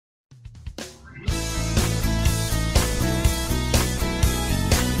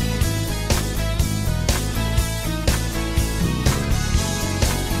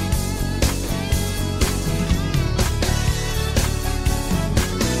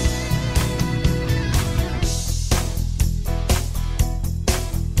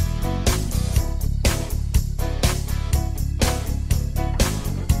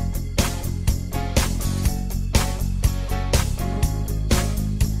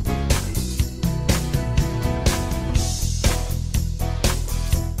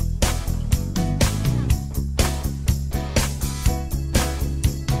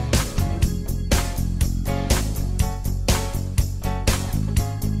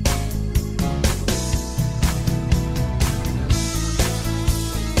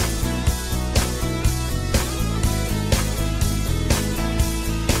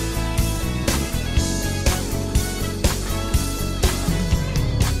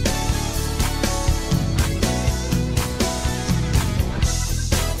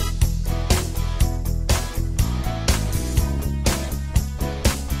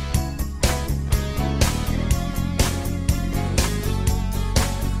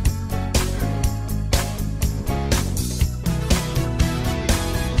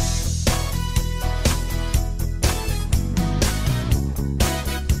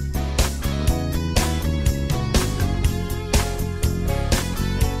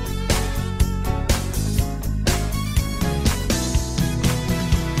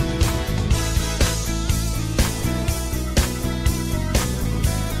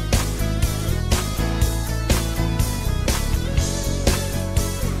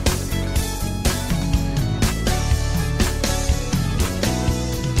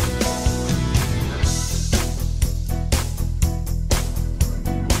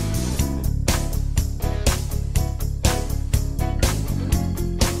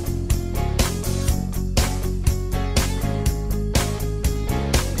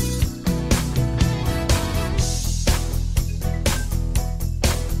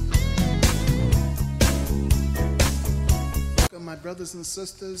brothers and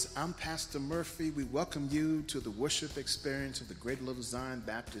sisters. I'm Pastor Murphy. We welcome you to the worship experience of the Greater Little Zion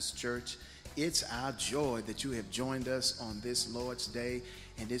Baptist Church. It's our joy that you have joined us on this Lord's Day,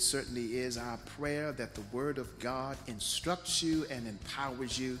 and it certainly is our prayer that the Word of God instructs you and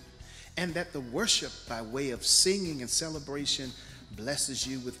empowers you, and that the worship by way of singing and celebration blesses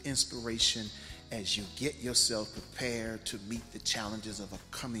you with inspiration as you get yourself prepared to meet the challenges of a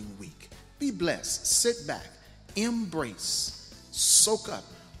coming week. Be blessed. Sit back. Embrace, soak up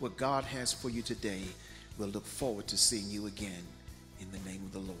what God has for you today. We'll look forward to seeing you again in the name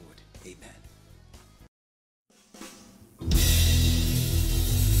of the Lord. Amen.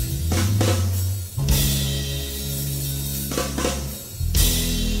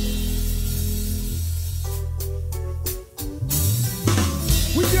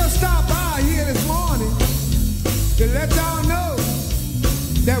 We just stopped by here this morning to let y'all know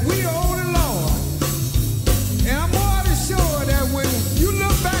that we owe the Lord. And I'm more than sure that when you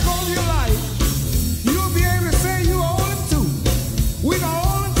look back over your life, you'll be able to say you owe him too. We gonna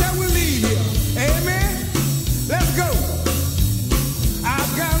owe him till we leave here. Amen? Let's go.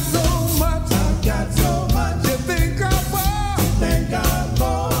 I've got so much to thank God for.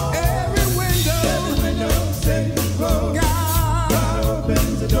 Every window, say, God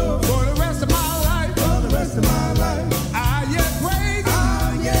opens the door. For the rest of my life, I yet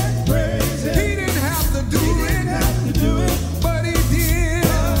praise him. He didn't have to do it, but he did.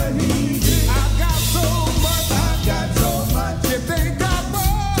 I've got so much to thank God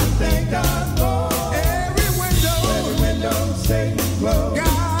for. Every window, say,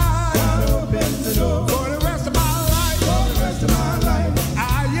 God opens the door. For the rest of my life,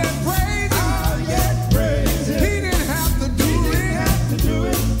 I yet praise him. He didn't have to do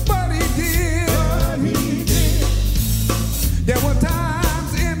it, but he did. There were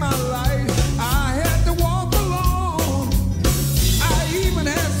times in my life I had to walk alone. I even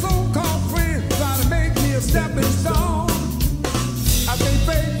had so-called friends try to make me a stepping stone. I stay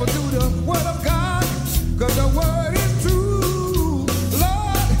faithful to the word of God, 'cause the word is true.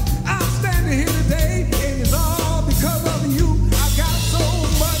 Lord, I'm standing here today, and it's all because of you. I got so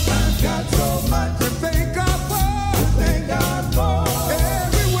much to thank God for.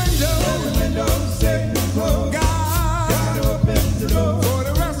 Every window, say, God opens the door. For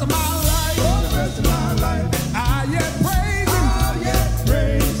the rest of my life, I yet praise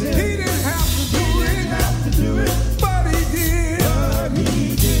him. He didn't have to do it, but he did.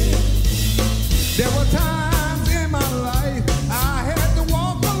 There were times in my life I had to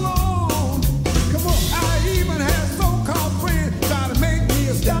walk alone. Come on. I even had so-called friends try to make me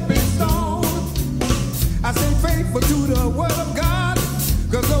a stepping stone. I stay faithful to the word of God,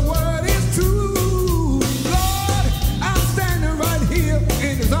 'cause the word is true. Lord, I'm standing right here,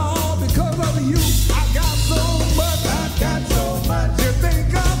 and it's all because of you. I got so much to thank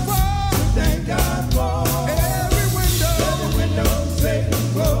God for. Every window, say,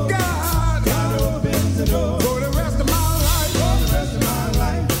 God opens the door. For the rest of my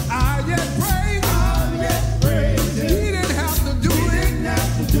life, I yet praise him. He didn't have to do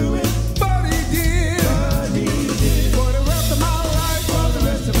it, but he did. For the rest of my life, for the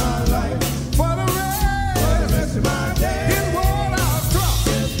rest of my day, his word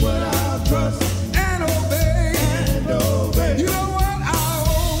I'll trust and obey. You know what? I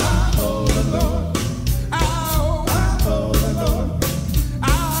owe the Lord. I owe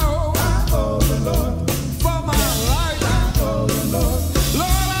the Lord. For my life, I owe the Lord.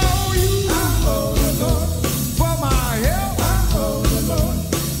 Lord, I owe you. For my health, I owe the Lord.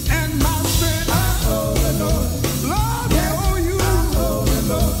 And my strength, I owe the Lord. Lord, I owe you.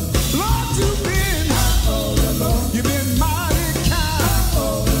 Lord, you've been mighty kind.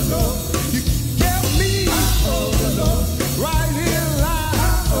 You kept me right in line.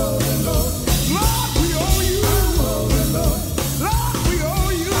 Lord, we owe you. Lord, we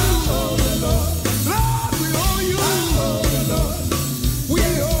owe you. Lord, we owe you. We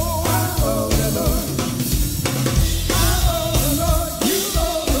owe the Lord. I owe the Lord. You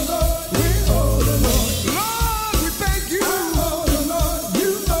owe the Lord. We owe the Lord. Lord, we thank you. I owe the Lord.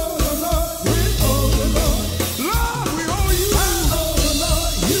 You owe the Lord. We owe the Lord. Lord, we owe you. I owe the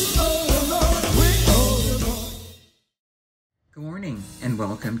Lord. You owe the Lord. We owe the Lord. Good morning and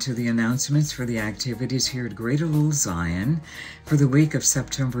welcome to the announcements for the activities here at Greater Little Zion for the week of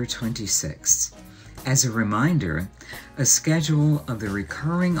September 26th. As a reminder, a schedule of the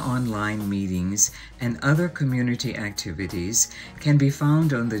recurring online meetings and other community activities can be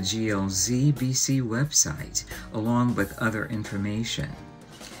found on the GLZBC website, along with other information.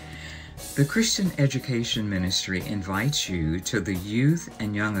 The Christian Education Ministry invites you to the Youth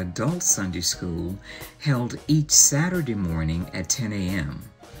and Young Adult Sunday School held each Saturday morning at 10 a.m.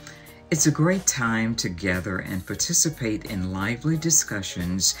 It's a great time to gather and participate in lively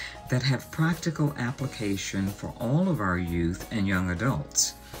discussions that have practical application for all of our youth and young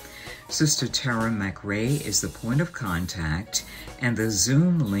adults. Sister Tara McRae is the point of contact, and the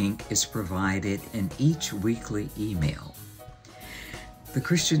Zoom link is provided in each weekly email. The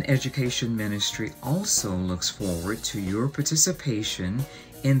Christian Education Ministry also looks forward to your participation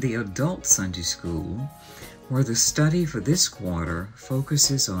in the Adult Sunday School, where the study for this quarter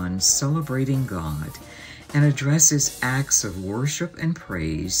focuses on celebrating God and addresses acts of worship and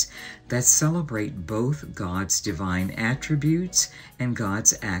praise that celebrate both God's divine attributes and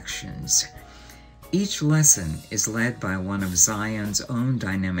God's actions. Each lesson is led by one of Zion's own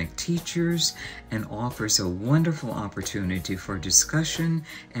dynamic teachers and offers a wonderful opportunity for discussion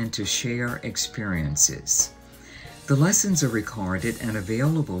and to share experiences. The lessons are recorded and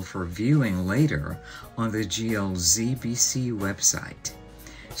available for viewing later on the GLZBC website.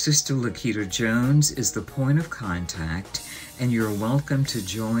 Sister Lakita Jones is the point of contact, and you're welcome to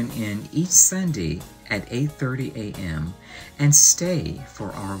join in each Sunday at 8:30 a.m. and stay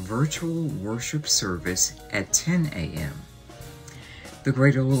for our virtual worship service at 10 a.m. The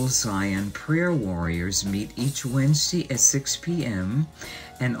Greater Little Zion Prayer Warriors meet each Wednesday at 6 p.m.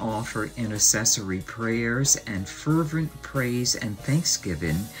 and offer intercessory prayers and fervent praise and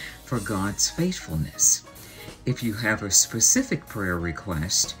thanksgiving for God's faithfulness. If you have a specific prayer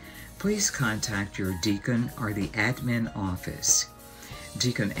request, please contact your deacon or the admin office.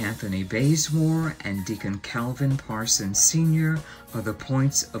 Deacon Anthony Bazemore and Deacon Calvin Parsons Sr. are the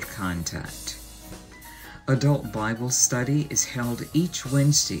points of contact. Adult Bible Study is held each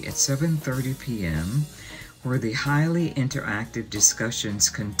Wednesday at 7:30 p.m., where the highly interactive discussions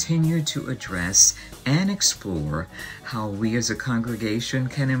continue to address and explore how we as a congregation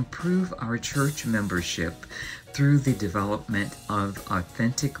can improve our church membership through the development of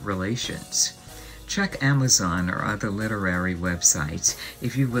authentic relations. Check Amazon or other literary websites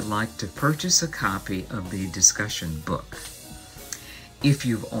if you would like to purchase a copy of the discussion book. If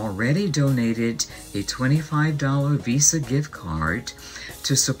you've already donated a $25 Visa gift card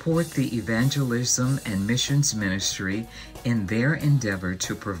to support the Evangelism and Missions Ministry in their endeavor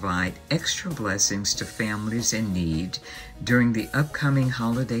to provide extra blessings to families in need during the upcoming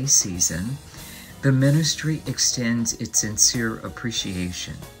holiday season, the ministry extends its sincere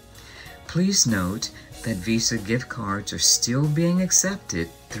appreciation. Please note that Visa gift cards are still being accepted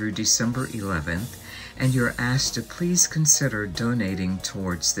through December 11th, and you're asked to please consider donating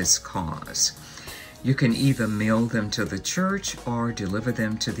towards this cause. You can either mail them to the church or deliver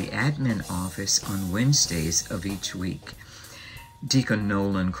them to the admin office on Wednesdays of each week. Deacon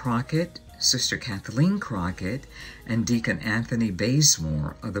Nolan Crockett, Sister Kathleen Crockett, and Deacon Anthony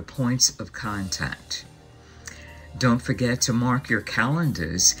Bazemore are the points of contact. Don't forget to mark your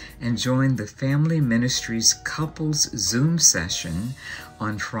calendars and join the Family Ministries Couples Zoom session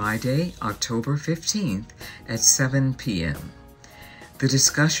on Friday, October 15th at 7 p.m. The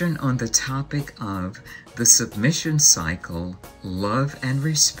discussion on the topic of the submission cycle, love and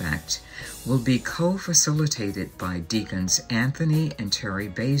respect, will be co-facilitated by Deacons Anthony and Terry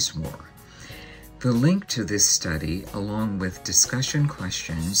Bazemore. The link to this study, along with discussion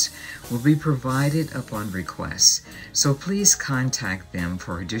questions, will be provided upon request, so please contact them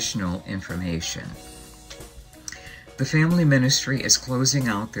for additional information. The Family Ministry is closing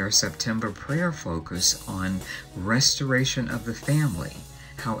out their September prayer focus on restoration of the family.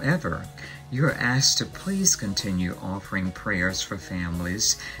 However, you're asked to please continue offering prayers for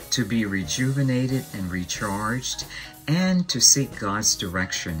families to be rejuvenated and recharged and to seek God's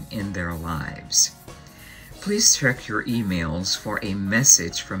direction in their lives. Please check your emails for a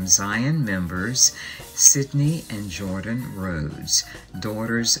message from Zion members Sydney and Jordan Rhodes,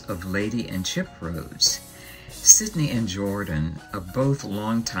 daughters of Lady and Chip Rhodes. Sydney and Jordan are both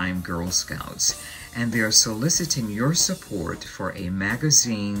longtime Girl Scouts, and they are soliciting your support for a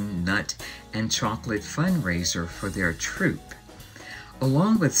magazine, nut, and chocolate fundraiser for their troop.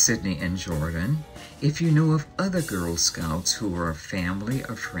 Along with Sydney and Jordan, if you know of other Girl Scouts who are family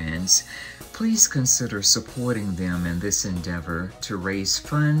or friends, please consider supporting them in this endeavor to raise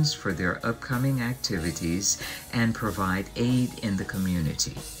funds for their upcoming activities and provide aid in the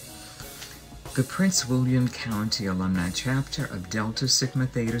community. The Prince William County Alumni Chapter of Delta Sigma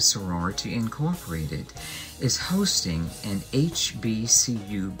Theta Sorority Incorporated is hosting an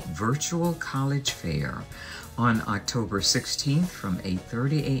HBCU virtual college fair on October 16th from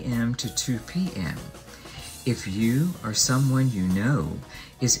 8:30 a.m. to 2 p.m. If you or someone you know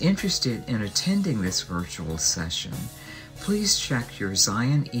is interested in attending this virtual session, please check your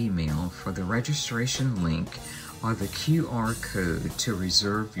Zion email for the registration link or the QR code to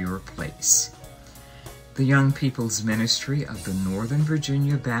reserve your place. The Young People's Ministry of the Northern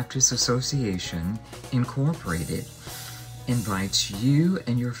Virginia Baptist Association, Incorporated, invites you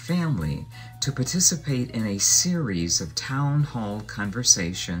and your family to participate in a series of town hall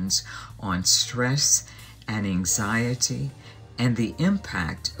conversations on stress and anxiety and the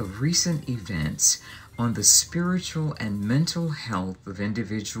impact of recent events on the spiritual and mental health of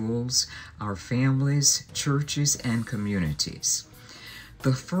individuals, our families, churches, and communities.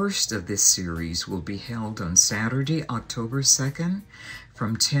 The first of this series will be held on Saturday, October 2nd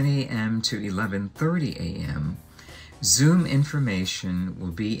from 10 a.m. to 11:30 a.m. Zoom information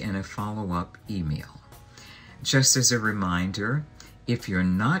will be in a follow-up email. Just as a reminder, if you're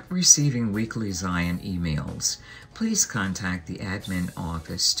not receiving weekly Zion emails, please contact the admin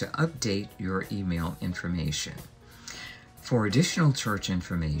office to update your email information. For additional church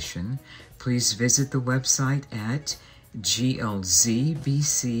information, please visit the website at glzbc.org.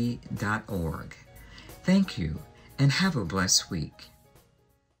 Thank you, and have a blessed week.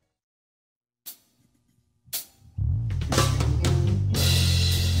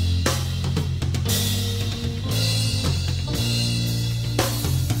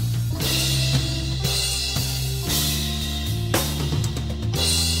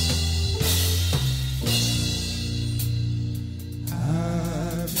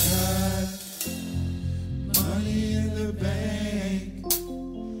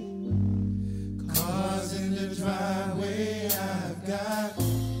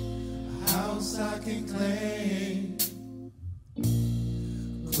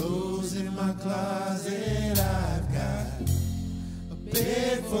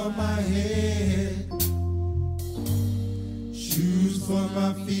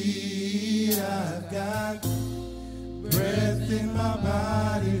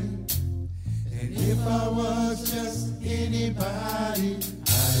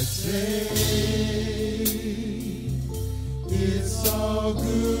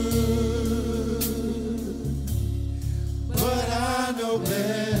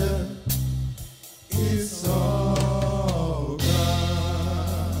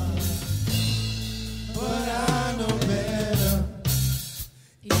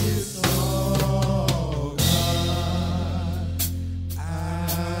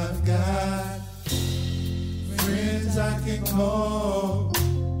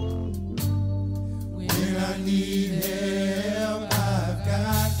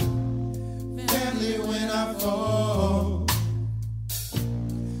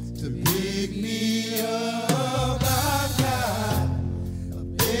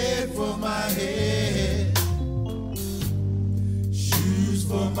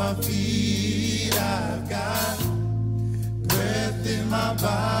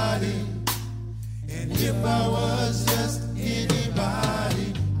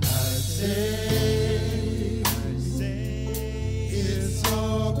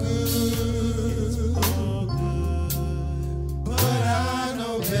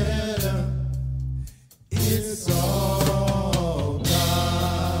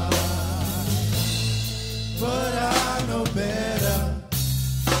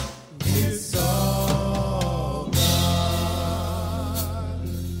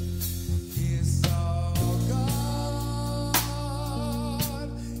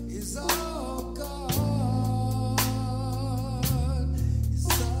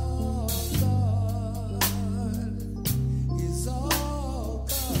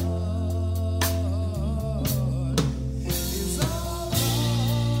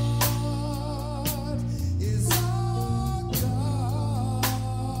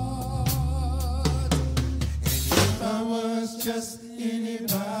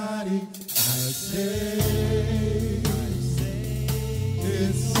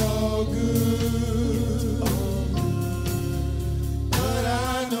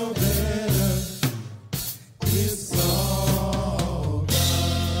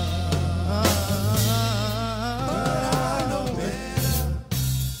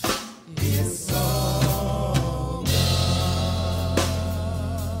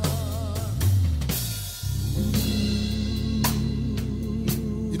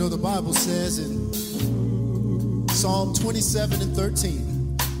 The Bible says in Psalm 27 and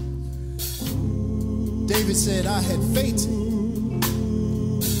 13, David said, I had fainted,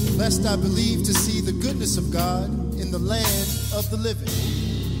 lest I believe to see the goodness of God in the land of the living.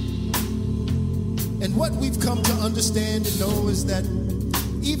 And what we've come to understand and know is that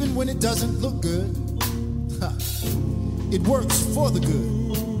even when it doesn't look good, It works for the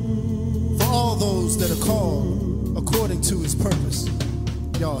good, for all those that are called according to his purpose.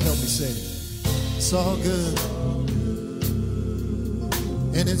 Y'all help me say it. It's all good,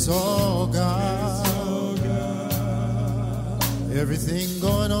 and it's all God. Everything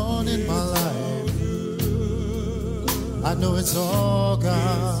going on in my life, I know it's all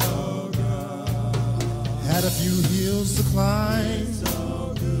God. Had a few hills to climb.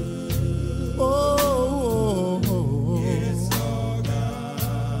 Oh,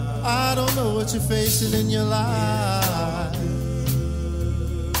 I don't know what you're facing in your life,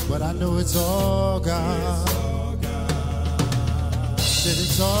 but I know it's all God. Said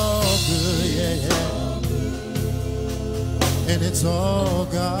it's all good, yeah, yeah. And it's all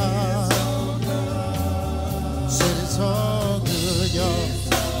God. Said it's all good, y'all.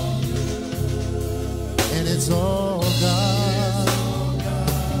 And it's all God.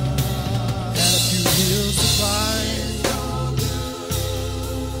 Had a few hills to climb.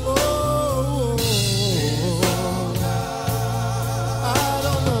 Oh, I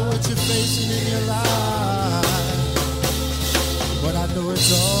don't know what you're facing in your life, but I know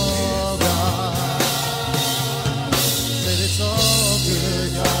it's all God. Said it's all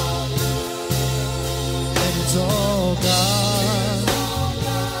good, y'all. And it's all God.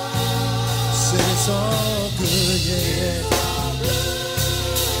 Said it's all good, yeah.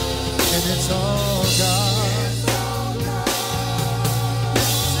 And it's all God.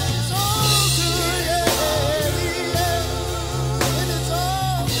 It's all good, yeah. And it's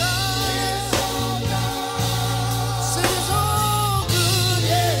all God. Said it's all good,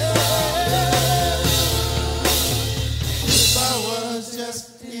 yeah. If I was just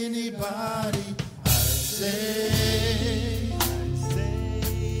anybody, I'd say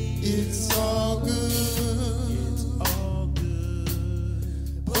it's all good. It's all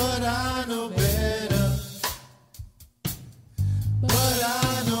good. But I know better. But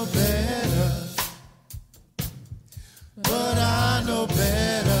I know better. But I know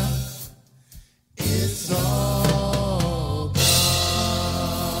better. It's all God.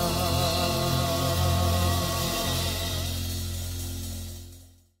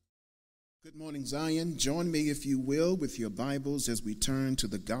 Good morning, Zion. Join me, if you will, with your Bibles as we turn to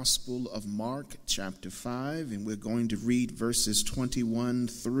the Gospel of Mark, chapter 5, and we're going to read verses 21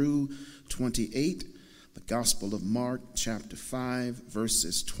 through 28. The Gospel of Mark, chapter 5,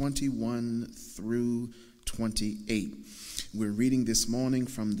 verses 21 through 28. We're reading this morning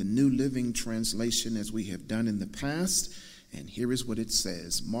from the New Living Translation, as we have done in the past, and here is what it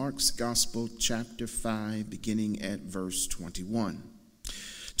says. Mark's Gospel, chapter 5, beginning at verse 21.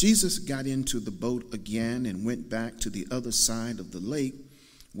 Jesus got into the boat again and went back to the other side of the lake,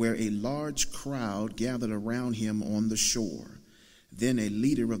 where a large crowd gathered around him on the shore. Then a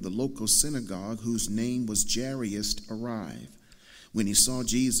leader of the local synagogue, whose name was Jairus, arrived. When he saw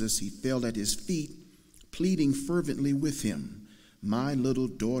Jesus, he fell at his feet, pleading fervently with him. "My little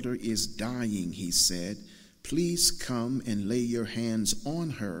daughter is dying," he said. "Please come and lay your hands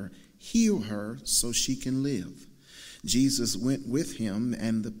on her, heal her so she can live." Jesus went with him,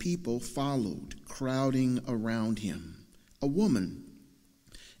 and the people followed, crowding around him. A woman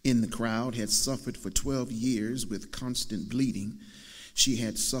in the crowd had suffered for 12 years with constant bleeding. She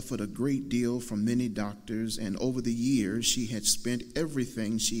had suffered a great deal from many doctors, and over the years she had spent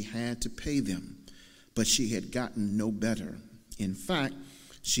everything she had to pay them. But she had gotten no better. In fact,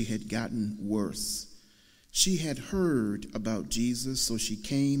 she had gotten worse. She had heard about Jesus, so she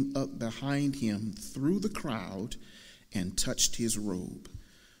came up behind him through the crowd and touched his robe.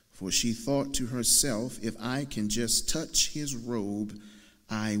 For she thought to herself, "If I can just touch his robe,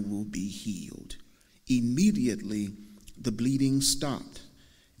 I will be healed." Immediately, the bleeding stopped,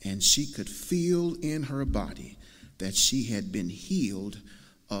 and she could feel in her body that she had been healed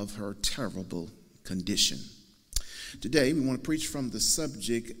of her terrible condition. Today, we want to preach from the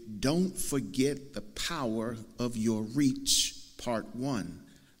subject, "Don't Forget the Power of Your Reach," Part 1.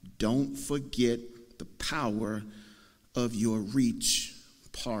 Don't forget the power of your reach,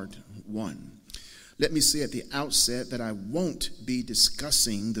 Part 1. Let me say at the outset that I won't be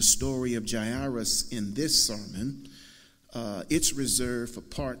discussing the story of Jairus in this sermon. It's reserved for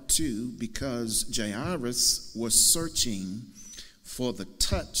Part 2 because Jairus was searching for the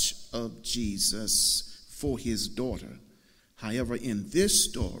touch of Jesus for his daughter. However, in this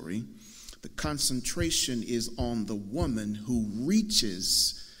story, the concentration is on the woman who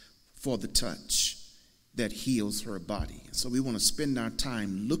reaches for the touch that heals her body. So we want to spend our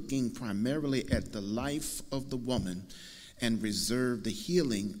time looking primarily at the life of the woman and reserve the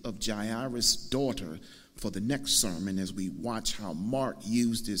healing of Jairus' daughter for the next sermon as we watch how Mark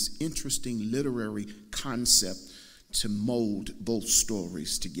used this interesting literary concept to mold both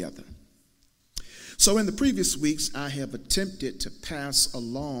stories together. So in the previous weeks, I have attempted to pass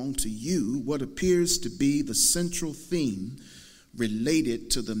along to you what appears to be the central theme related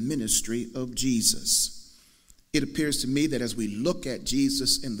to the ministry of Jesus. It appears to me that as we look at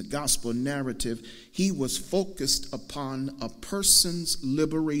Jesus in the gospel narrative, he was focused upon a person's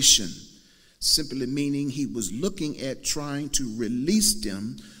liberation, simply meaning he was looking at trying to release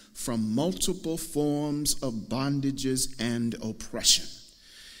them from multiple forms of bondages and oppression.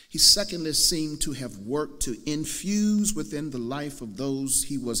 He secondly seemed to have worked to infuse within the life of those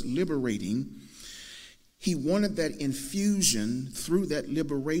he was liberating. He wanted that infusion through that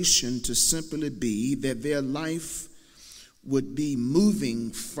liberation to simply be that their life would be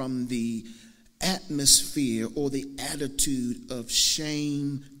moving from the atmosphere or the attitude of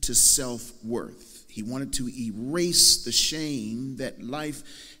shame to self-worth. He wanted to erase the shame that life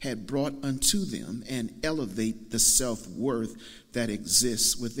had brought unto them and elevate the self-worth that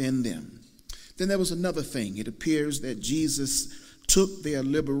exists within them. Then there was another thing. It appears that Jesus took their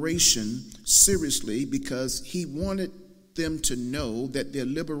liberation seriously because he wanted them to know that their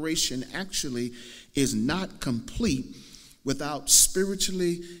liberation actually is not complete without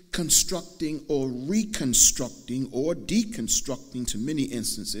spiritually constructing or reconstructing or deconstructing, to many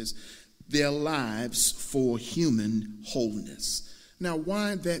instances, their lives for human wholeness. Now,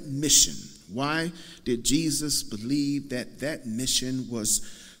 why that mission? Why did Jesus believe that that mission was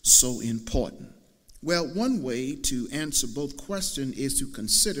so important? Well, one way to answer both questions is to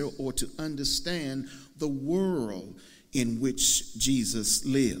consider or to understand the world in which Jesus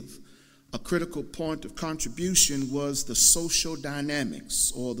lived. A critical point of contribution was the social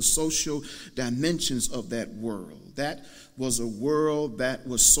dynamics or the social dimensions of that world. That was a world that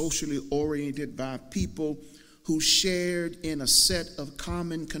was socially oriented by people who shared in a set of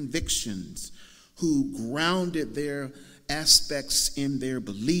common convictions, who grounded their aspects in their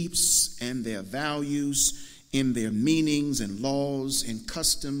beliefs and their values, in their meanings and laws and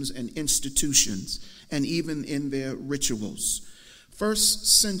customs and institutions, and even in their rituals.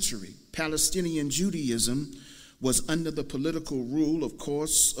 First century Palestinian Judaism was under the political rule, of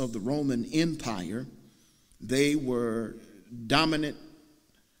course, of the Roman Empire. They were dominant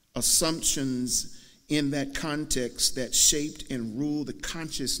assumptions in that context that shaped and ruled the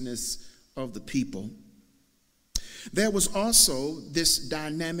consciousness of the people. There was also this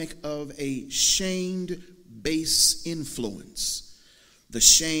dynamic of a shame-based influence. The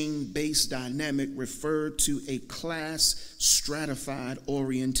shame-based dynamic referred to a class stratified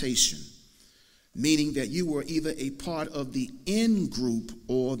orientation, meaning that you were either a part of the in group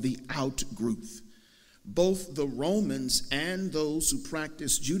or the out group. Both the Romans and those who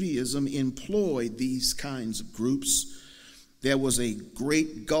practiced Judaism employed these kinds of groups. There was a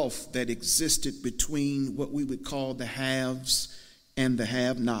great gulf that existed between what we would call the haves and the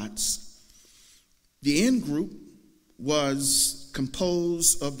have-nots. The in group was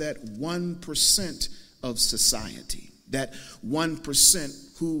composed of that 1% of society, that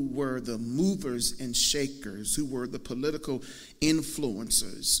 1% who were the movers and shakers, who were the political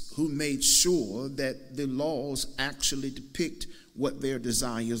influencers, who made sure that the laws actually depict what their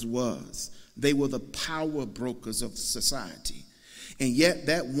desires was. They were the power brokers of society. And yet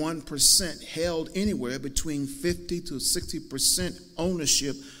that 1% held anywhere between 50 to 60%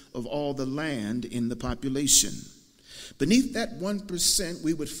 ownership of all the land in the population. Beneath that 1%,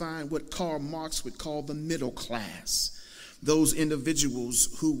 we would find what Karl Marx would call the middle class. Those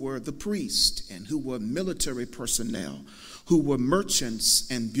individuals who were the priests and who were military personnel, who were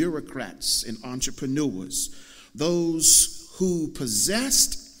merchants and bureaucrats and entrepreneurs, those who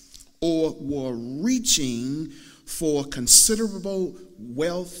possessed or were reaching for considerable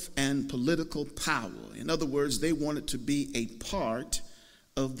wealth and political power. In other words, they wanted to be a part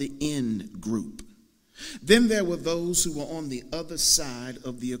of the in group. Then there were those who were on the other side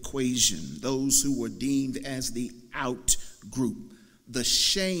of the equation, those who were deemed as the out group, the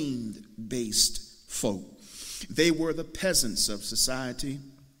shame-based folk. They were the peasants of society.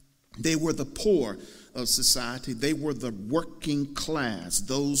 They were the poor of society. They were the working class,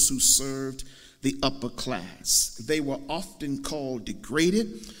 those who served the upper class. They were often called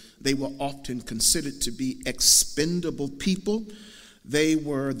degraded. They were often considered to be expendable people. They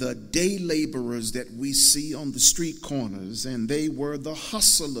were the day laborers that we see on the street corners, and they were the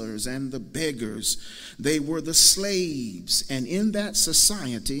hustlers and the beggars. They were the slaves. And in that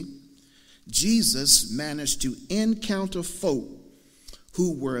society, Jesus managed to encounter folk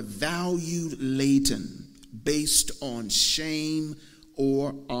who were value-laden based on shame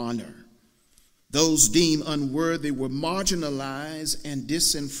or honor. Those deemed unworthy were marginalized and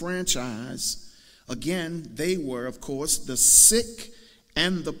disenfranchised. Again, they were, of course, the sick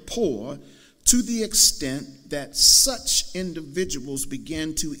and the poor, to the extent that such individuals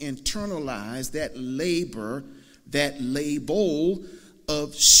began to internalize that label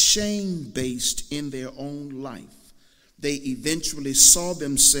of shame based in their own life. They eventually saw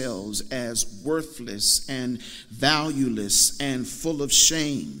themselves as worthless and valueless and full of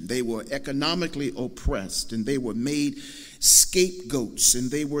shame. They were economically oppressed, and they were made scapegoats,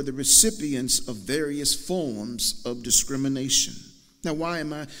 and they were the recipients of various forms of discrimination. Now, why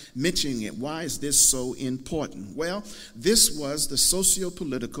am I mentioning it? Why is this so important? Well, this was the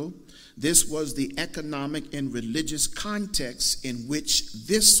socio-political, this was the economic and religious context in which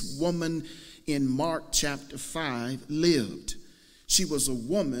this woman in Mark chapter 5 lived. She was a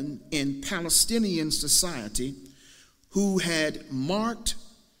woman in Palestinian society who had marked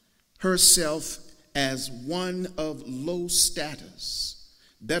herself as one of low status.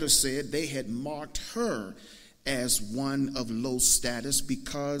 Better said, they had marked her as one of low status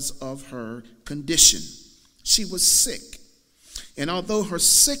because of her condition. She was sick. And although her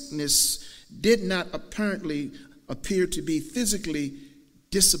sickness did not apparently appear to be physically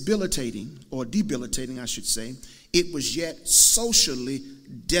debilitating, I should say, it was yet socially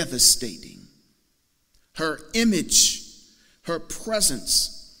devastating. Her image, her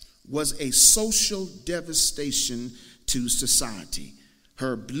presence was a social devastation to society.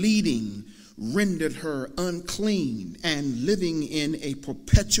 Her bleeding rendered her unclean and living in a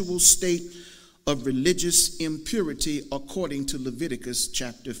perpetual state of religious impurity according to Leviticus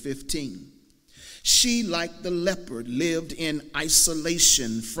chapter 15. She, like the leopard, lived in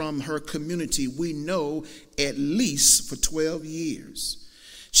isolation from her community, we know, at least for 12 years.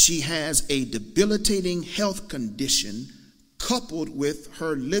 She has a debilitating health condition coupled with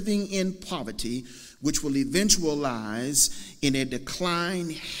her living in poverty, which will eventualize in a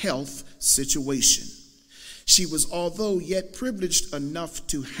declined health situation. She was, although yet privileged enough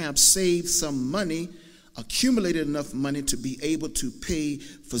to have saved some money, accumulated enough money to be able to pay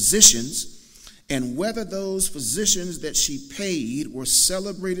physicians, and whether those physicians that she paid were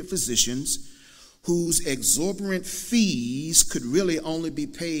celebrated physicians whose exorbitant fees could really only be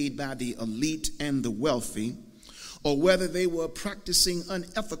paid by the elite and the wealthy, or whether they were practicing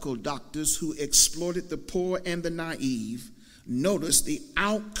unethical doctors who exploited the poor and the naive, notice the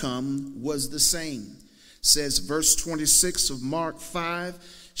outcome was the same. Says verse 26 of Mark 5,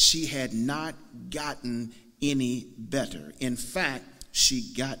 she had not gotten any better. In fact,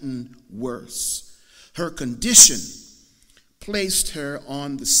 she gotten worse. Her condition placed her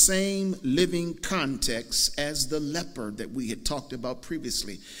on the same living context as the leper that we had talked about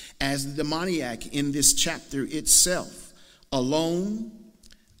previously, as the demoniac in this chapter itself. Alone,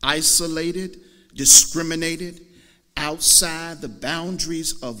 isolated, discriminated, outside the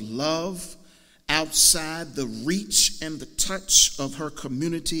boundaries of love, outside the reach and the touch of her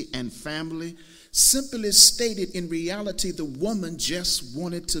community and family. Simply stated, in reality, the woman just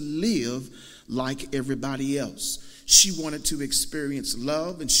wanted to live like everybody else. She wanted to experience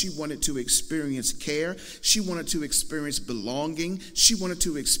love, and she wanted to experience care. She wanted to experience belonging. She wanted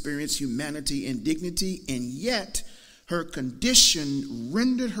to experience humanity and dignity, and yet her condition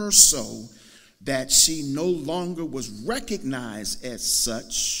rendered her so that she no longer was recognized as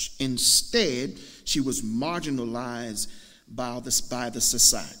such. Instead, she was marginalized by the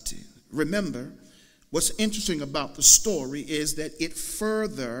society. Remember, what's interesting about the story is that it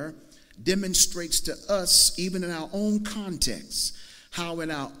further demonstrates to us, even in our own context, how in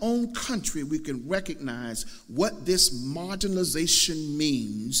our own country we can recognize what this marginalization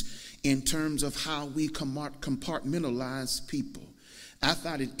means in terms of how we compartmentalize people. I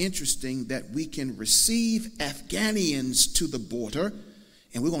found it interesting that we can receive Afghanians to the border,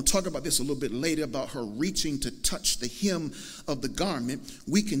 and we're going to talk about this a little bit later about her reaching to touch the hem of the garment.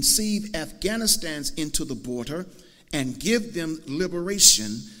 We can receive Afghanistans into the border and give them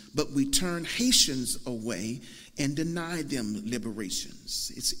liberation, but we turn Haitians away and deny them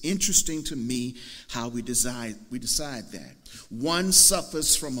liberations. It's interesting to me how we decide that. One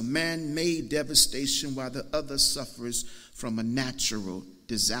suffers from a man-made devastation while the other suffers from a natural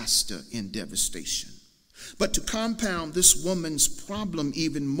disaster and devastation. But to compound this woman's problem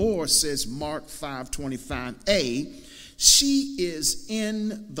even more, says Mark 5:25a, she is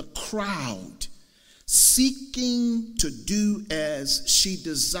in the crowd, seeking to do as she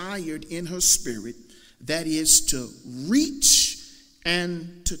desired in her spirit, that is to reach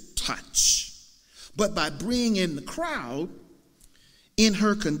and to touch. But by bringing in the crowd, in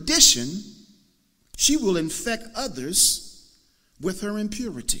her condition, she will infect others with her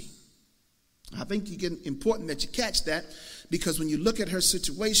impurity. I think important that you catch that, because when you look at her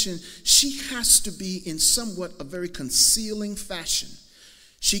situation, she has to be in somewhat a very concealing fashion.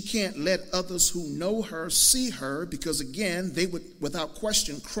 She can't let others who know her see her, because again, they would without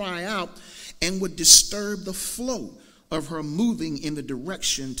question cry out and would disturb the flow of her moving in the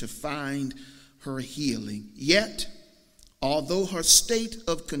direction to find her healing. Yet, although her state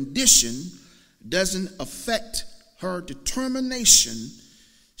of condition doesn't affect her determination,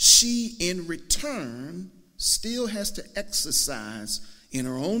 she in return still has to exercise in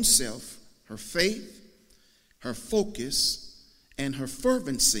her own self her faith, her focus, and her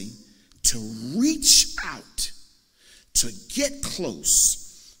fervency to reach out, to get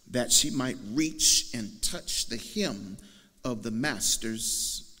close, that she might reach and touch the hem of the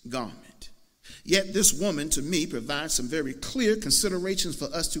master's garment. Yet this woman, to me, provides some very clear considerations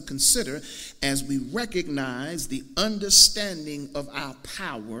for us to consider as we recognize the understanding of our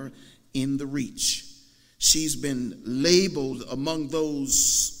power in the reach. She's been labeled among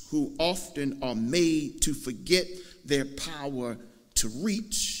those who often are made to forget their power to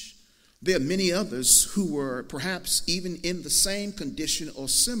reach. There are many others who were perhaps even in the same condition or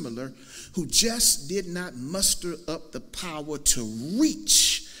similar, who just did not muster up the power to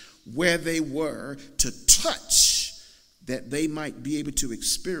reach where they were, to touch, that they might be able to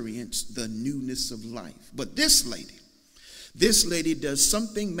experience the newness of life. But this lady does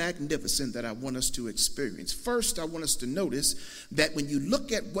something magnificent that I want us to experience. First, I want us to notice that when you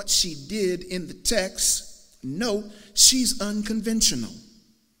look at what she did in the text, note she's unconventional.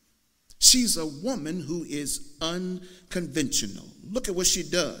 She's a woman who is unconventional. Look at what she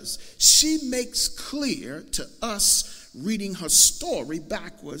does. She makes clear to us, reading her story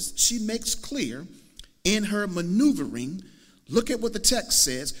backwards, she makes clear in her maneuvering, look at what the text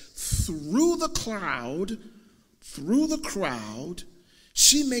says, through the crowd,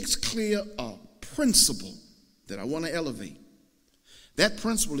 she makes clear a principle that I want to elevate. That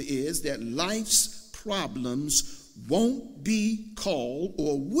principle is that life's problems won't be called,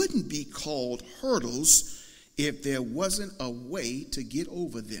 or wouldn't be called, hurdles if there wasn't a way to get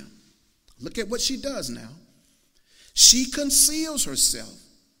over them. Look at what she does now. She conceals herself,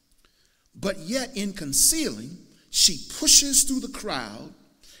 but yet in concealing, she pushes through the crowd,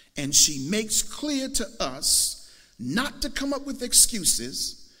 and she makes clear to us not to come up with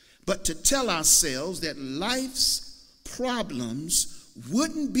excuses, but to tell ourselves that life's problems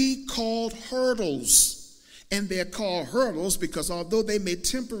wouldn't be called hurdles. And they're called hurdles because although they may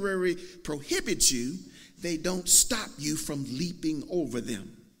temporarily prohibit you, they don't stop you from leaping over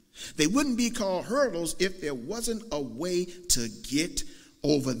them. They wouldn't be called hurdles if there wasn't a way to get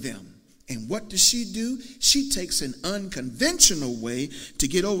over them. And what does she do? She takes an unconventional way to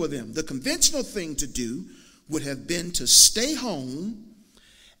get over them. The conventional thing to do would have been to stay home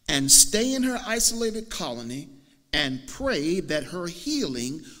and stay in her isolated colony and pray that her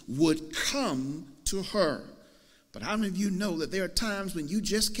healing would come to her. But how many of you know that there are times when you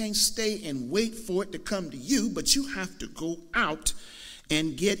just can't stay and wait for it to come to you, but you have to go out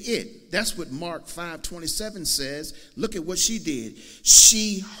and get it? That's what Mark 5:27 says. Look at what she did.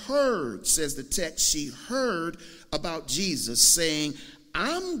 She heard, says the text, she heard about Jesus saying,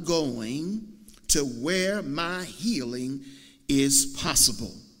 I'm going to where my healing is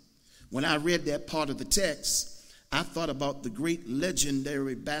possible. When I read that part of the text, I thought about the great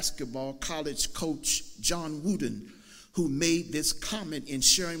legendary basketball college coach John Wooden, who made this comment in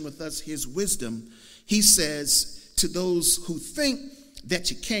sharing with us his wisdom. He says to those who think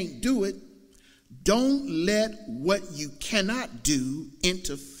that you can't do it, don't let what you cannot do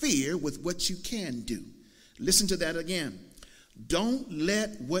interfere with what you can do. Listen to that again. Don't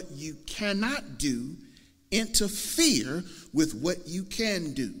let what you cannot do interfere with what you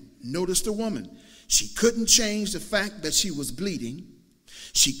can do. Notice the woman. She couldn't change the fact that she was bleeding.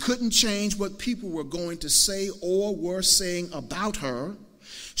 She couldn't change what people were going to say or were saying about her.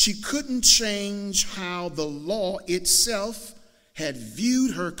 She couldn't change how the law itself had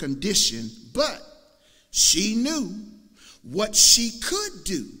viewed her condition, but she knew what she could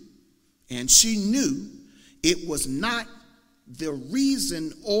do, and she knew it was not the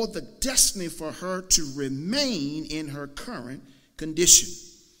reason or the destiny for her to remain in her current condition.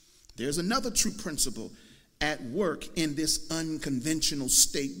 There's another true principle at work in this unconventional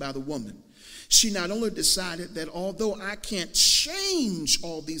state by the woman. She not only decided that although I can't change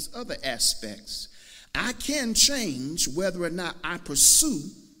all these other aspects, I can change whether or not I pursue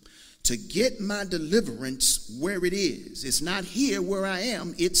to get my deliverance where it is. It's not here where I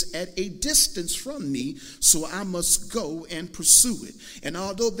am. It's at a distance from me, so I must go and pursue it. And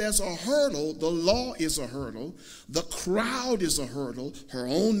although there's a hurdle, the law is a hurdle, the crowd is a hurdle, her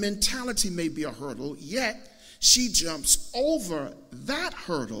own mentality may be a hurdle, yet she jumps over that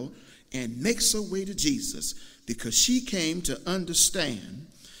hurdle and makes her way to Jesus, because she came to understand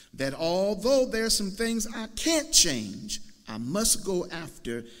that although there's some things I can't change, I must go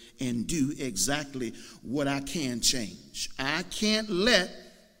after and do exactly what I can change. I can't let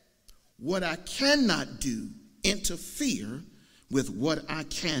what I cannot do interfere with what I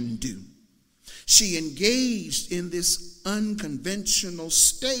can do. She engaged in this unconventional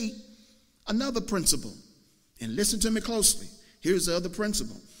state. Another principle, and listen to me closely. Here's the other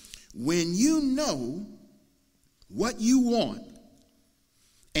principle. When you know what you want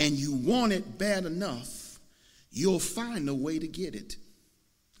and you want it bad enough, you'll find a way to get it.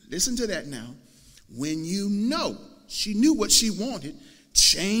 Listen to that now. When you know, she knew what she wanted,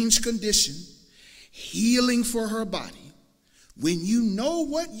 change condition, healing for her body. When you know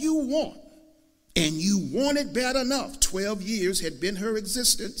what you want and you want it bad enough, 12 years had been her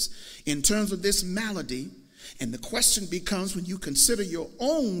existence in terms of this malady. And the question becomes, when you consider your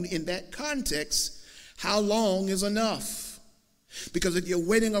own in that context, how long is enough? Because if you're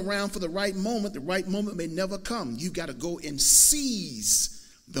waiting around for the right moment may never come. You've got to go and seize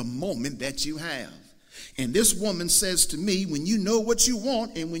the moment that you have. And this woman says to me, when you know what you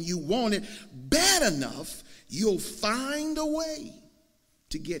want and when you want it bad enough, you'll find a way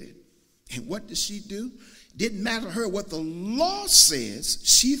to get it. And what does she do? Didn't matter to her what the law says.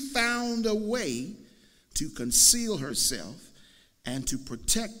 She found a way to conceal herself and to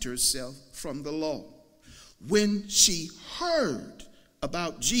protect herself from the law. When she heard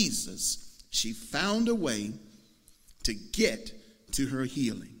about Jesus, she found a way to get to her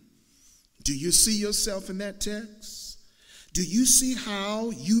healing. Do you see yourself in that text? Do you see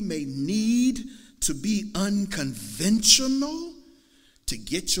how you may need to be unconventional to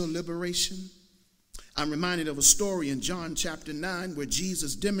get your liberation? I'm reminded of a story in John chapter 9 where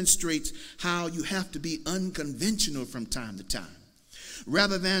Jesus demonstrates how you have to be unconventional from time to time.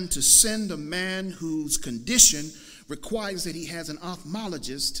 Rather than to send a man whose condition requires that he has an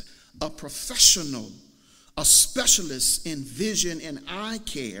ophthalmologist, a professional, a specialist in vision and eye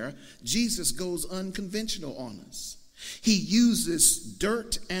care, Jesus goes unconventional on us. He uses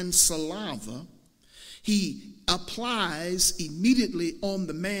dirt and saliva. He applies immediately on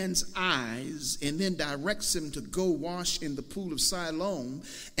the man's eyes and then directs him to go wash in the pool of Siloam.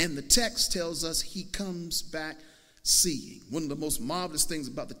 And the text tells us he comes back seeing. One of the most marvelous things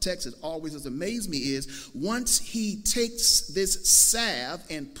about the text that always has amazed me is once he takes this salve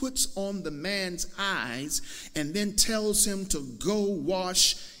and puts on the man's eyes and then tells him to go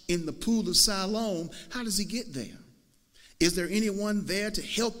wash in the pool of Siloam, how does he get there? Is there anyone there to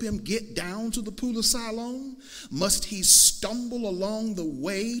help him get down to the pool of Siloam? Must he stumble along the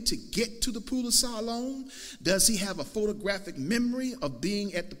way to get to the pool of Siloam? Does he have a photographic memory of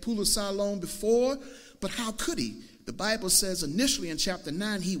being at the pool of Siloam before? But how could he? The Bible says initially in chapter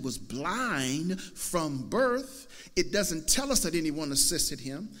 9 he was blind from birth. It doesn't tell us that anyone assisted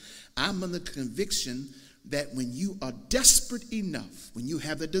him. I'm under the conviction that when you are desperate enough, when you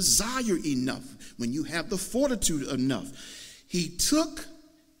have the desire enough, when you have the fortitude enough, he took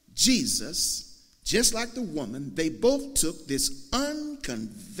Jesus, just like the woman, they both took this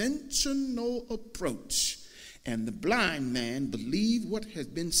unconventional approach. And the blind man believed what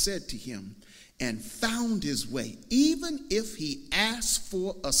had been said to him and found his way, even if he asked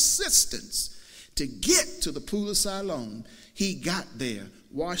for assistance to get to the pool of Siloam. He got there,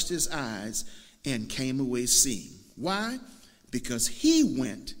 washed his eyes, and came away seeing. Why? Because he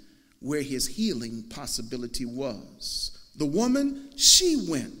went where his healing possibility was. The woman, she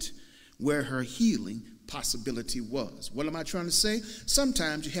went where her healing possibility was. What am I trying to say?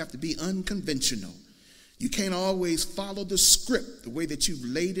 Sometimes you have to be unconventional. You can't always follow the script the way that you've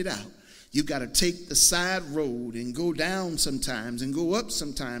laid it out. You've got to take the side road and go down sometimes and go up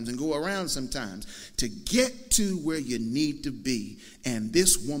sometimes and go around sometimes to get to where you need to be. And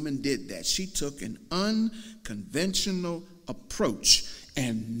this woman did that. She took an unconventional approach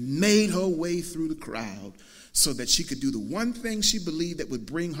and made her way through the crowd so that she could do the one thing she believed that would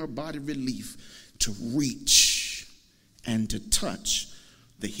bring her body relief, to reach and to touch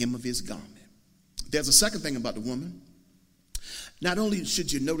the hem of his garment. There's a second thing about the woman. Not only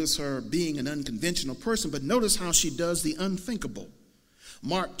should you notice her being an unconventional person, but notice how she does the unthinkable.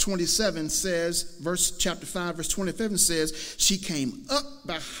 Mark 27 says, chapter 5, verse 27 says, she came up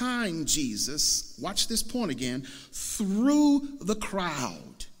behind Jesus, watch this point again, through the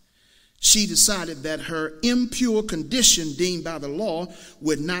crowd. She decided that her impure condition deemed by the law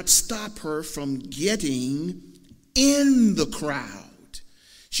would not stop her from getting in the crowd.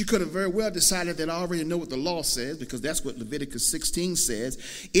 She could have very well decided that I already know what the law says, because that's what Leviticus 16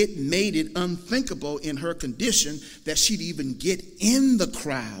 says. It made it unthinkable in her condition that she'd even get in the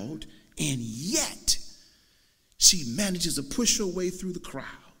crowd, and yet she manages to push her way through the crowd.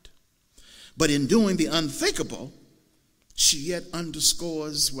 But in doing the unthinkable, she yet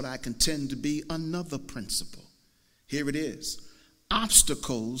underscores what I contend to be another principle. Here it is.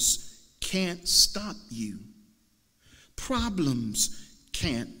 Obstacles can't stop you. Problems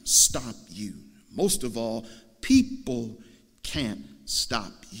can't stop you. Most of all, people can't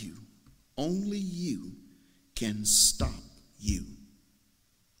stop you. Only you can stop you.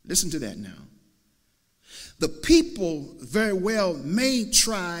 Listen to that now. The people very well may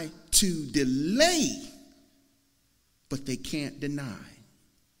try to delay, but they can't deny.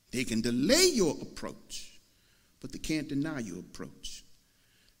 They can delay your approach, but they can't deny your approach.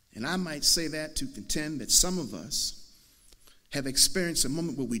 And I might say that to contend that some of us have experienced a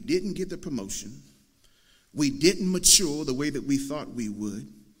moment where we didn't get the promotion, we didn't mature the way that we thought we would,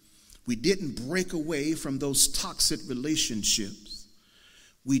 we didn't break away from those toxic relationships,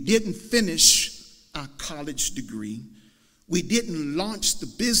 we didn't finish our college degree, we didn't launch the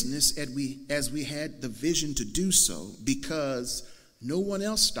business as we had the vision to do so, because no one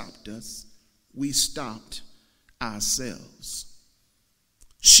else stopped us. We stopped ourselves.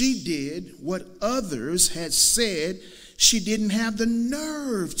 She did what others had said she didn't have the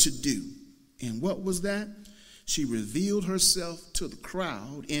nerve to do. And what was that? She revealed herself to the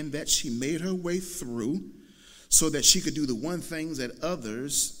crowd in that she made her way through so that she could do the one thing that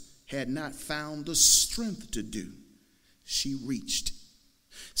others had not found the strength to do. She reached.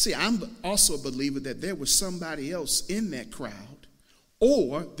 See, I'm also a believer that there was somebody else in that crowd,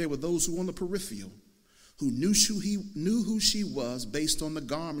 or there were those who were on the peripheral who knew who she was based on the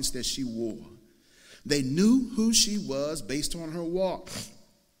garments that she wore. They knew who she was based on her walk.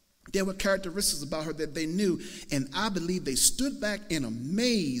 There were characteristics about her that they knew, and I believe they stood back in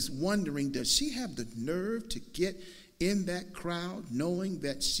amaze, wondering, does she have the nerve to get in that crowd, knowing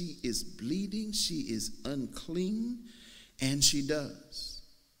that she is bleeding, she is unclean, and she does.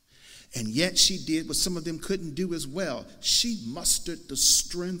 And yet she did what some of them couldn't do as well. She mustered the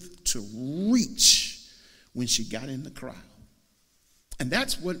strength to reach when she got in the crowd. And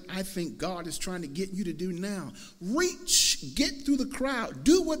that's what I think God is trying to get you to do now. Reach, get through the crowd,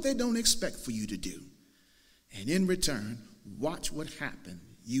 do what they don't expect for you to do. And in return, watch what happens.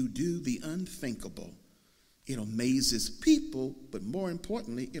 You do the unthinkable. It amazes people, but more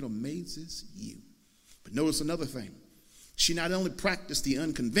importantly, it amazes you. But notice another thing. She not only practiced the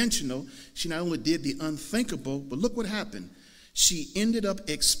unconventional, she not only did the unthinkable, but look what happened. She ended up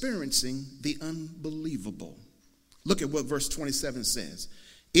experiencing the unbelievable. Look at what verse 27 says.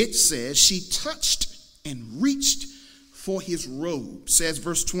 It says she touched and reached for his robe. Says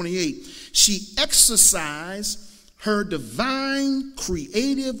verse 28, she exercised her divine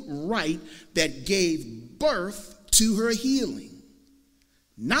creative right that gave birth to her healing.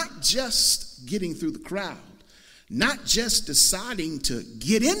 Not just getting through the crowd, not just deciding to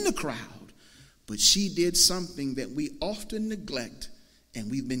get in the crowd, but she did something that we often neglect and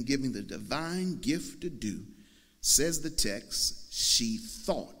we've been given the divine gift to do. Says the text, she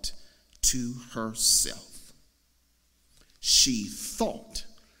thought to herself. She thought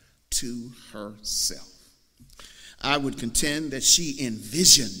to herself. I would contend that she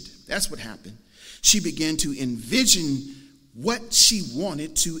envisioned. That's what happened. She began to envision what she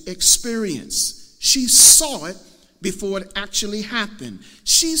wanted to experience. She saw it before it actually happened.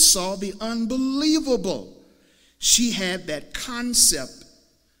 She saw the unbelievable. She had that concept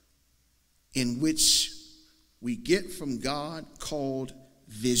in which we get from God called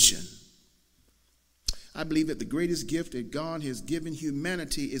vision. I believe that the greatest gift that God has given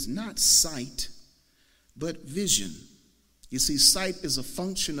humanity is not sight, but vision. You see, sight is a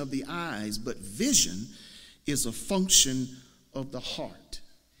function of the eyes, but vision is a function of the heart.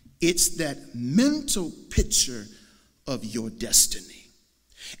 It's that mental picture of your destiny.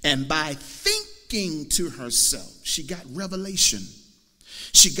 And by thinking to herself, she got revelation.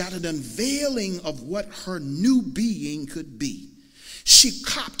 She got an unveiling of what her new being could be. She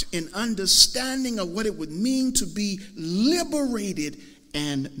copped an understanding of what it would mean to be liberated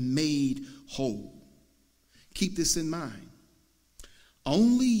and made whole. Keep this in mind.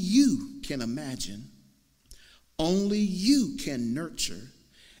 Only you can imagine, only you can nurture,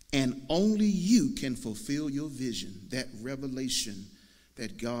 and only you can fulfill your vision, that revelation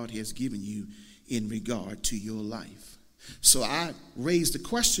that God has given you in regard to your life. So I raise the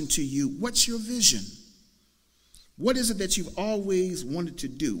question to you, what's your vision? What is it that you've always wanted to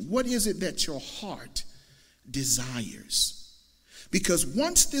do? What is it that your heart desires? Because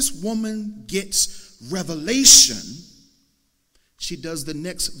once this woman gets revelation, she does the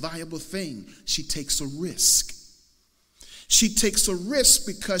next viable thing. She takes a risk. She takes a risk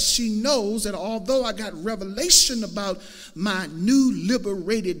because she knows that although I got revelation about my new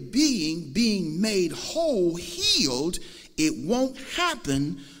liberated being made whole, healed, it won't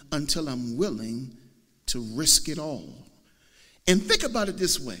happen until I'm willing to risk it all. And think about it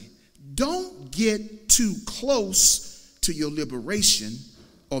this way. Don't get too close to your liberation,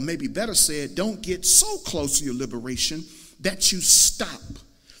 or maybe better said, don't get so close to your liberation that you stop,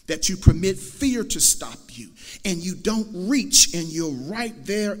 that you permit fear to stop you, and you don't reach, and you're right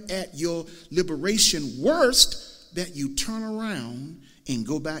there at your liberation. Worst, that you turn around and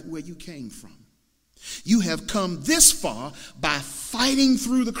go back where you came from. You have come this far by fighting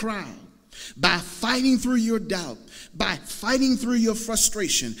through the crowd, by fighting through your doubt, by fighting through your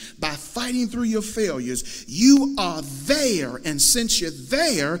frustration, by fighting through your failures. You are there, and since you're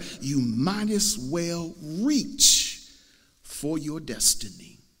there, you might as well reach for your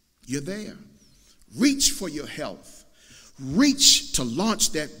destiny. You're there. Reach for your health. Reach to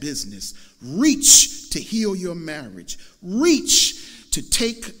launch that business. Reach to heal your marriage. Reach to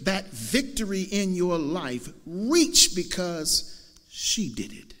take that victory in your life. Reach because she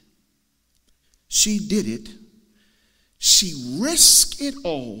did it. She did it. She risked it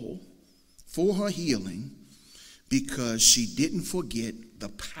all for her healing because she didn't forget the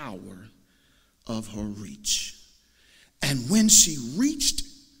power of her reach. And when she reached,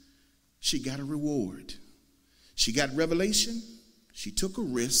 she got a reward. She got revelation, she took a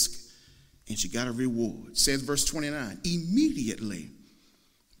risk, and she got a reward. It says verse 29, immediately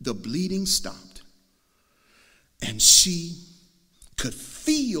the bleeding stopped, and she could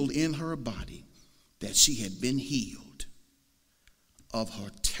feel in her body that she had been healed of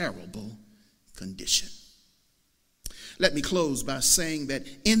her terrible condition. Let me close by saying that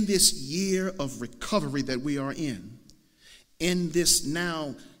in this year of recovery that we are in this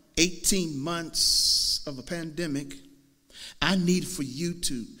now 18 months of a pandemic, I need for you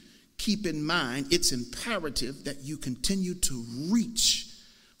to keep in mind it's imperative that you continue to reach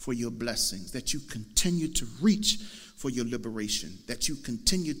for your blessings, that you continue to reach for your liberation, that you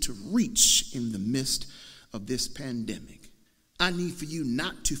continue to reach in the midst of this pandemic. I need for you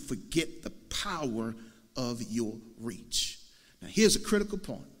not to forget the power of your reach. Now, here's a critical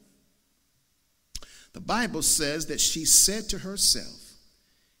point. The Bible says that she said to herself,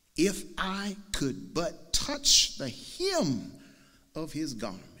 if I could but touch the hem of his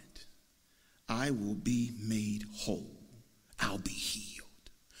garment, I will be made whole. I'll be healed.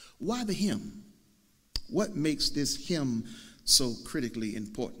 Why the hem? What makes this hem so critically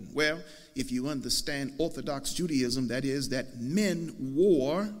important? Well, if you understand Orthodox Judaism, that is that men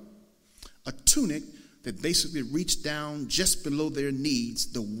wore a tunic that basically reached down just below their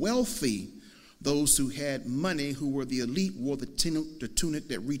knees. The wealthy, those who had money, who were the elite, wore the tunic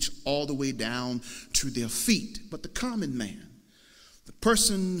that reached all the way down to their feet. But the common man, the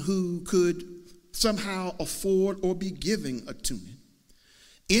person who could somehow afford or be giving a tunic,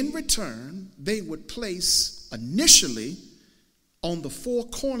 in return, they would place initially on the four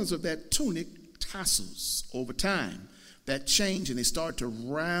corners of that tunic tassels. Over time, that changed, and they started to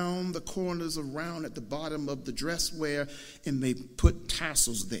round the corners around at the bottom of the dress wear, and they put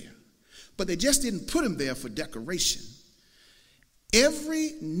tassels there. But they just didn't put them there for decoration.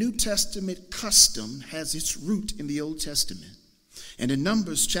 Every New Testament custom has its root in the Old Testament. And in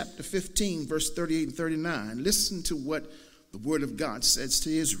Numbers chapter 15, verse 38 and 39, listen to what the word of God says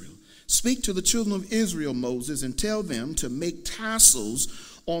to Israel. Speak to the children of Israel, Moses, and tell them to make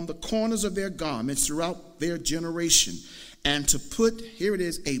tassels on the corners of their garments throughout their generation, and to put, here it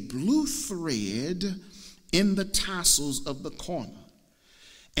is, a blue thread in the tassels of the corner.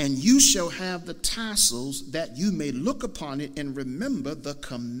 And you shall have the tassels that you may look upon it and remember the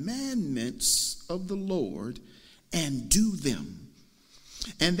commandments of the Lord and do them.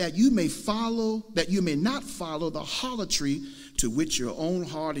 And that you may not follow the harlotry to which your own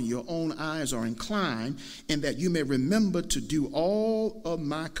heart and your own eyes are inclined, and that you may remember to do all of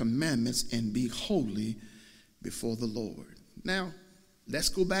my commandments and be holy before the Lord. Now, let's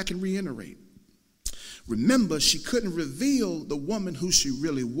go back and reiterate. Remember, she couldn't reveal the woman who she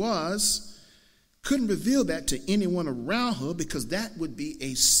really was, couldn't reveal that to anyone around her because that would be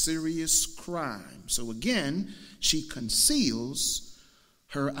a serious crime. So again, she conceals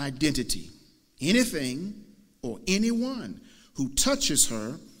her identity. Anything or anyone who touches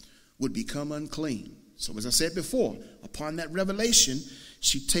her would become unclean. So as I said before, upon that revelation,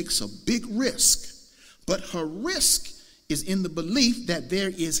 she takes a big risk. But her risk is in the belief that there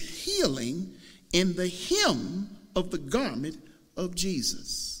is healing in the hem of the garment of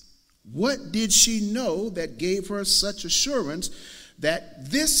Jesus. What did she know that gave her such assurance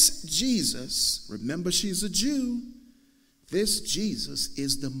that this Jesus, remember she's a Jew, this Jesus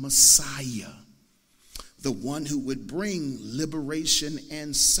is the Messiah, the one who would bring liberation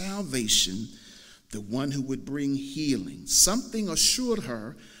and salvation, the one who would bring healing. Something assured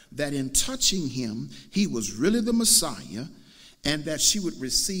her that in touching him, he was really the Messiah, and that she would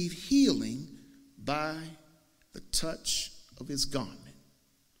receive healing by the touch of his garment.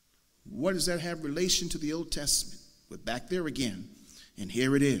 What does that have relation to the Old Testament? We're back there again, and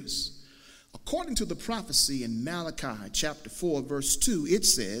here it is. According to the prophecy in Malachi chapter 4, verse 2, it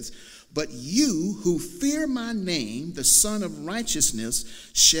says, "But you who fear my name, the Son of Righteousness,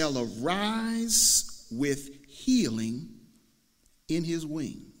 shall arise with healing in his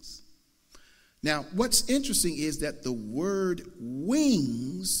wings." Now, what's interesting is that the word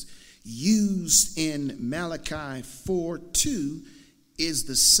wings used in Malachi 4:2 is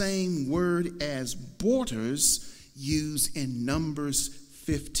the same word as borders used in Numbers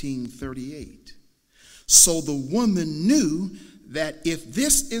 15:38. So the woman knew that if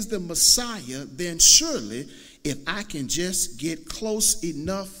this is the Messiah, then surely if I can just get close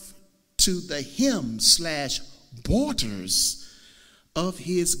enough to the hem/borders of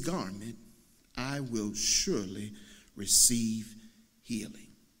his garment, I will surely receive healing.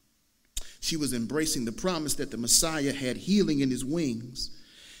 She was embracing the promise that the Messiah had healing in his wings.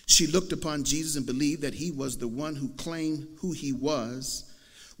 She looked upon Jesus and believed that he was the one who claimed who he was.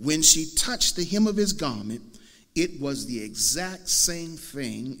 When she touched the hem of his garment, it was the exact same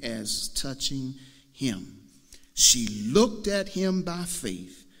thing as touching him. She looked at him by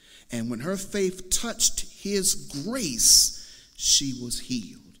faith, and when her faith touched his grace, she was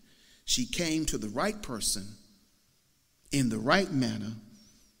healed. She came to the right person in the right manner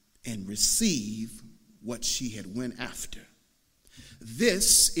and received what she had went after.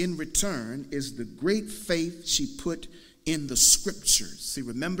 This, in return, is the great faith she put in the scriptures. See,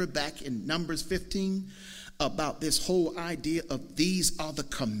 remember back in Numbers 15 about this whole idea of these are the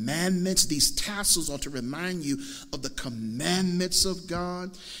commandments. These tassels are to remind you of the commandments of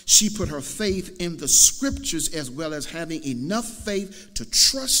God. She put her faith in the scriptures as well as having enough faith to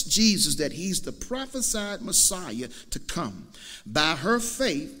trust Jesus that he's the prophesied Messiah to come. By her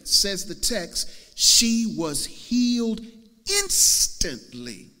faith, says the text, she was healed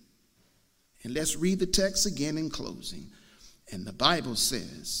instantly. And let's read the text again in closing. And the Bible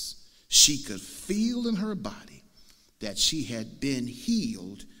says she could feel in her body that she had been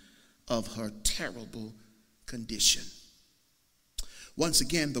healed of her terrible condition. Once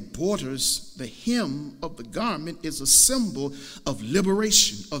again, the borders, the hem of the garment is a symbol of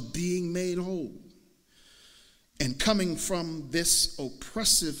liberation, of being made whole. And coming from this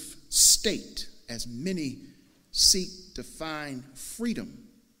oppressive state, as many seek to find freedom,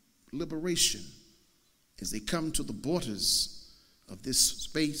 liberation, as they come to the borders of this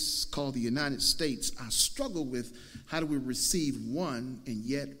space called the United States, I struggle with how do we receive one and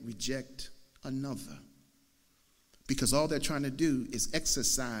yet reject another? Because all they're trying to do is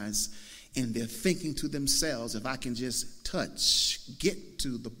exercise in their thinking to themselves, if I can just get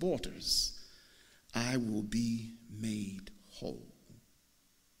to the borders, I will be made whole.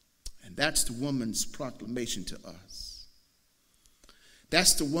 And that's the woman's proclamation to us.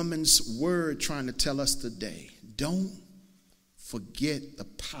 That's the woman's word trying to tell us today. Don't forget the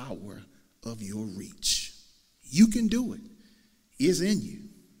power of your reach. You can do it. It's in you.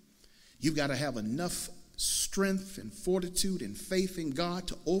 You've got to have enough strength and fortitude and faith in God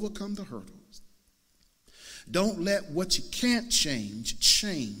to overcome the hurdles. Don't let what you can't change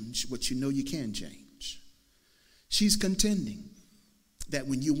what you know you can change. She's contending that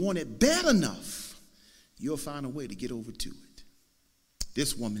when you want it bad enough, you'll find a way to get over to it.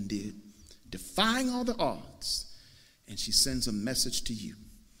 This woman did, defying all the odds, and she sends a message to you.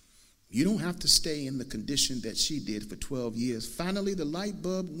 You don't have to stay in the condition that she did for 12 years. Finally, the light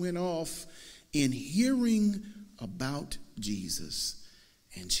bulb went off in hearing about Jesus,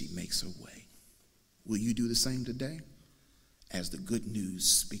 and she makes her way. Will you do the same today as the good news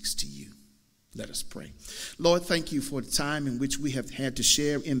speaks to you? Let us pray. Lord, thank you for the time in which we have had to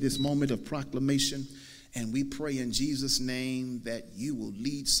share in this moment of proclamation. And we pray in Jesus' name that you will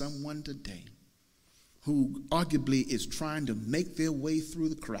lead someone today who arguably is trying to make their way through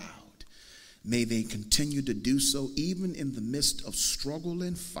the crowd. May they continue to do so even in the midst of struggle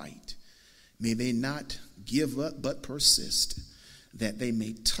and fight. May they not give up but persist, that they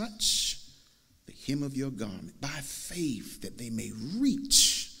may touch the hem of your garment, by faith, that they may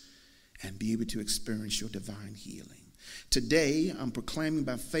reach and be able to experience your divine healing. Today, I'm proclaiming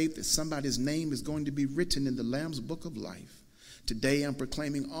by faith that somebody's name is going to be written in the Lamb's Book of Life. Today, I'm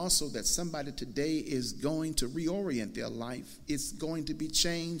proclaiming also that somebody today is going to reorient their life. It's going to be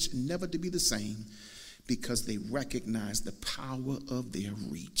changed, never to be the same, because they recognize the power of their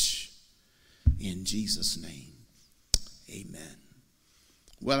reach. In Jesus' name, amen.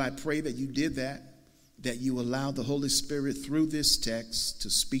 Well, I pray that you did that you allow the Holy Spirit through this text to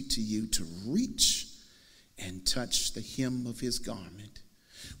speak to you, to reach and touch the hem of his garment.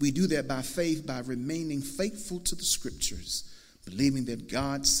 We do that by faith, by remaining faithful to the scriptures, believing that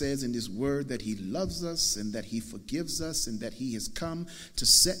God says in his word that he loves us and that he forgives us and that he has come to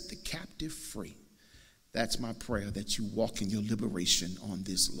set the captive free. That's my prayer, that you walk in your liberation on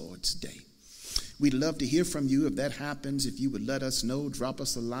this Lord's Day. We'd love to hear from you. If that happens, if you would let us know, drop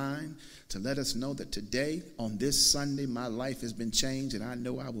us a line to let us know that today, on this Sunday, my life has been changed and I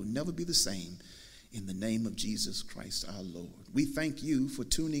know I will never be the same. In the name of Jesus Christ, our Lord. We thank you for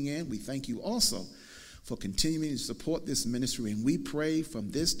tuning in. We thank you also for continuing to support this ministry. And we pray from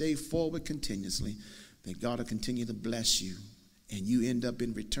this day forward continuously that God will continue to bless you. And you end up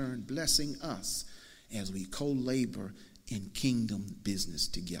in return blessing us as we co-labor in kingdom business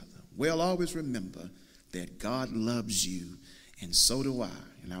together. Well, always remember that God loves you, and so do I.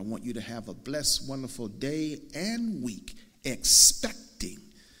 And I want you to have a blessed, wonderful day and week, expecting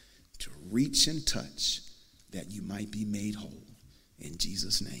to reach and touch that you might be made whole. In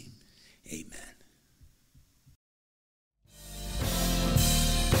Jesus' name, amen.